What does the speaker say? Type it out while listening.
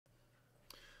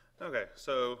Okay,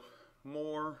 so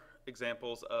more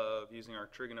examples of using our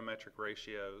trigonometric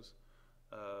ratios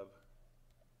of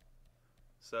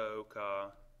SOH,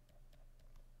 CAH,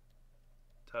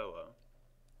 TOA.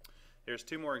 Here's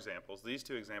two more examples. These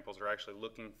two examples are actually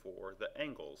looking for the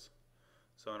angles.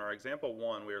 So in our example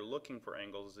 1, we are looking for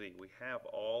angle Z. We have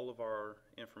all of our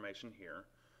information here.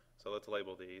 So let's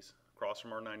label these. Across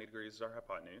from our 90 degrees is our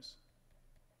hypotenuse.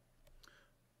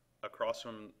 Across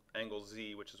from angle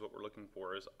Z, which is what we're looking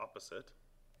for, is opposite.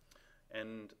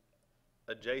 And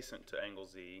adjacent to angle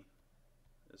Z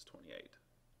is 28.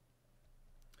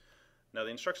 Now the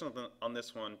instructions on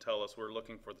this one tell us we're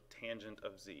looking for the tangent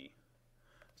of Z.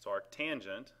 So our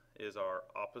tangent is our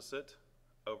opposite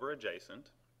over adjacent.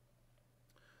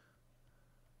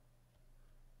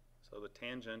 So the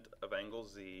tangent of angle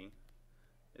Z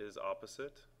is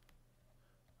opposite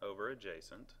over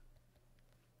adjacent.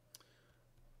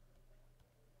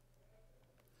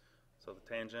 So the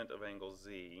tangent of angle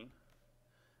Z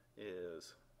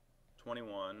is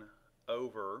 21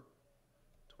 over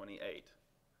 28.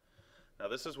 Now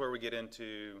this is where we get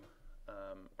into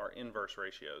our inverse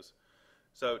ratios.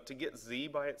 So to get Z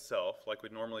by itself, like we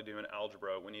normally do in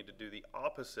algebra, we need to do the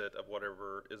opposite of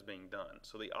whatever is being done.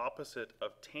 So the opposite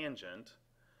of tangent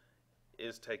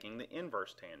is taking the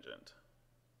inverse tangent.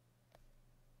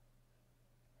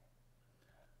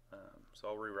 So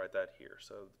I'll rewrite that here.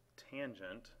 So the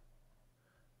tangent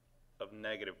of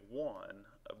 -1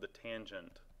 of the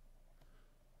tangent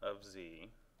of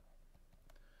Z,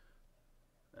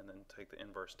 and then take the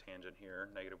inverse tangent here,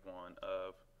 -1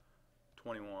 of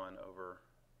 21 over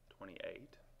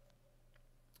 28.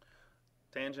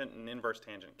 Tangent and inverse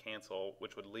tangent cancel,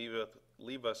 which would leave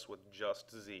us with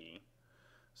just Z.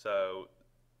 So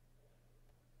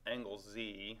angle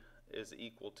Z is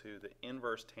equal to the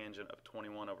inverse tangent of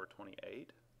 21 over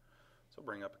 28. So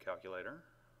bring up a calculator.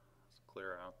 Let's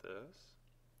clear out this.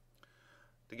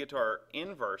 To get to our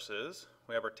inverses,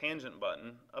 we have our tangent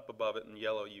button. Up above it in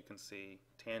yellow you can see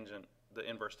tangent, the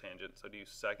inverse tangent. So do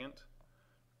second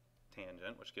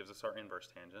tangent, which gives us our inverse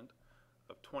tangent,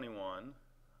 of 21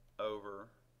 over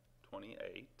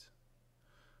 28.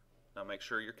 Now make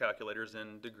sure your calculator's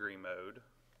in degree mode,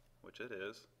 which it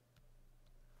is.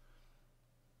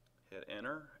 Hit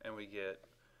enter, and we get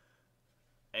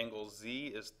angle Z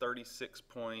is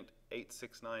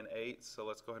 36.8698, so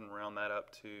let's go ahead and round that up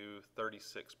to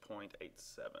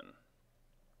 36.87.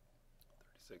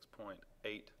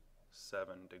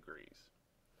 36.87 degrees.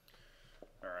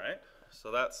 Alright,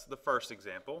 so that's the first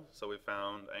example. So we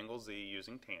found angle Z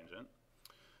using tangent.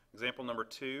 Example number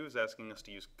 2 is asking us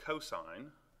to use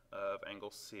cosine of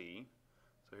angle C.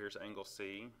 So here's angle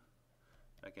C.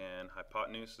 Again,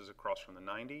 hypotenuse is across from the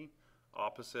 90.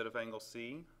 Opposite of angle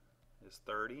C is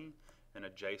 30, and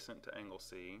adjacent to angle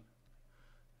C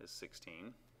is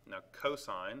 16. Now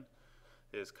cosine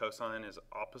is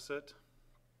opposite,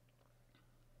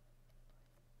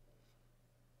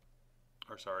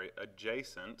 or sorry,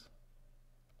 adjacent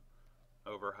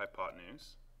over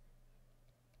hypotenuse.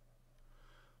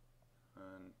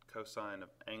 And cosine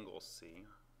of angle C,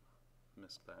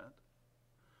 missed that.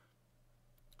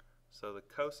 So the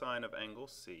cosine of angle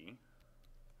C,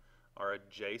 our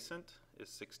adjacent is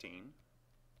 16,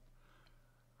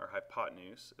 our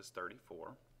hypotenuse is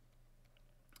 34,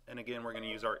 and again we're going to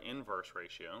use our inverse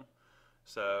ratio.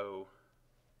 So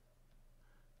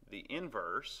the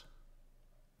inverse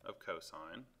of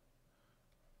cosine,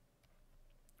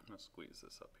 let's squeeze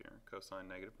this up here, cosine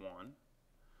 -1,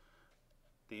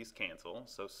 these cancel,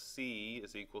 so C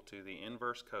is equal to the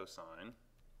inverse cosine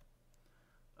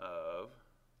of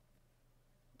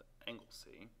the angle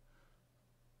C,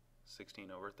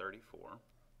 16 over 34.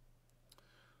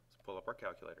 Let's pull up our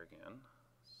calculator again,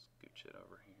 scooch it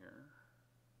over here.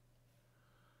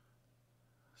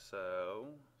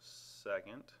 So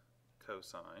second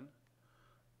cosine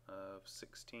of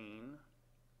 16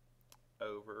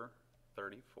 over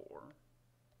 34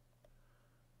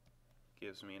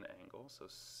 gives me an angle. So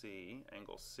C,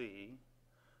 angle C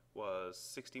was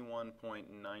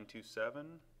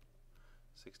 61.927.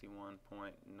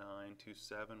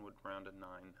 61.927 would round to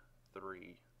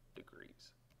 93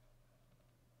 degrees.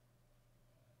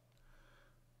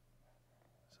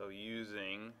 So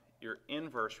using your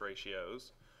inverse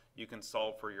ratios, you can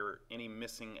solve for any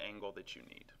missing angle that you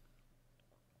need.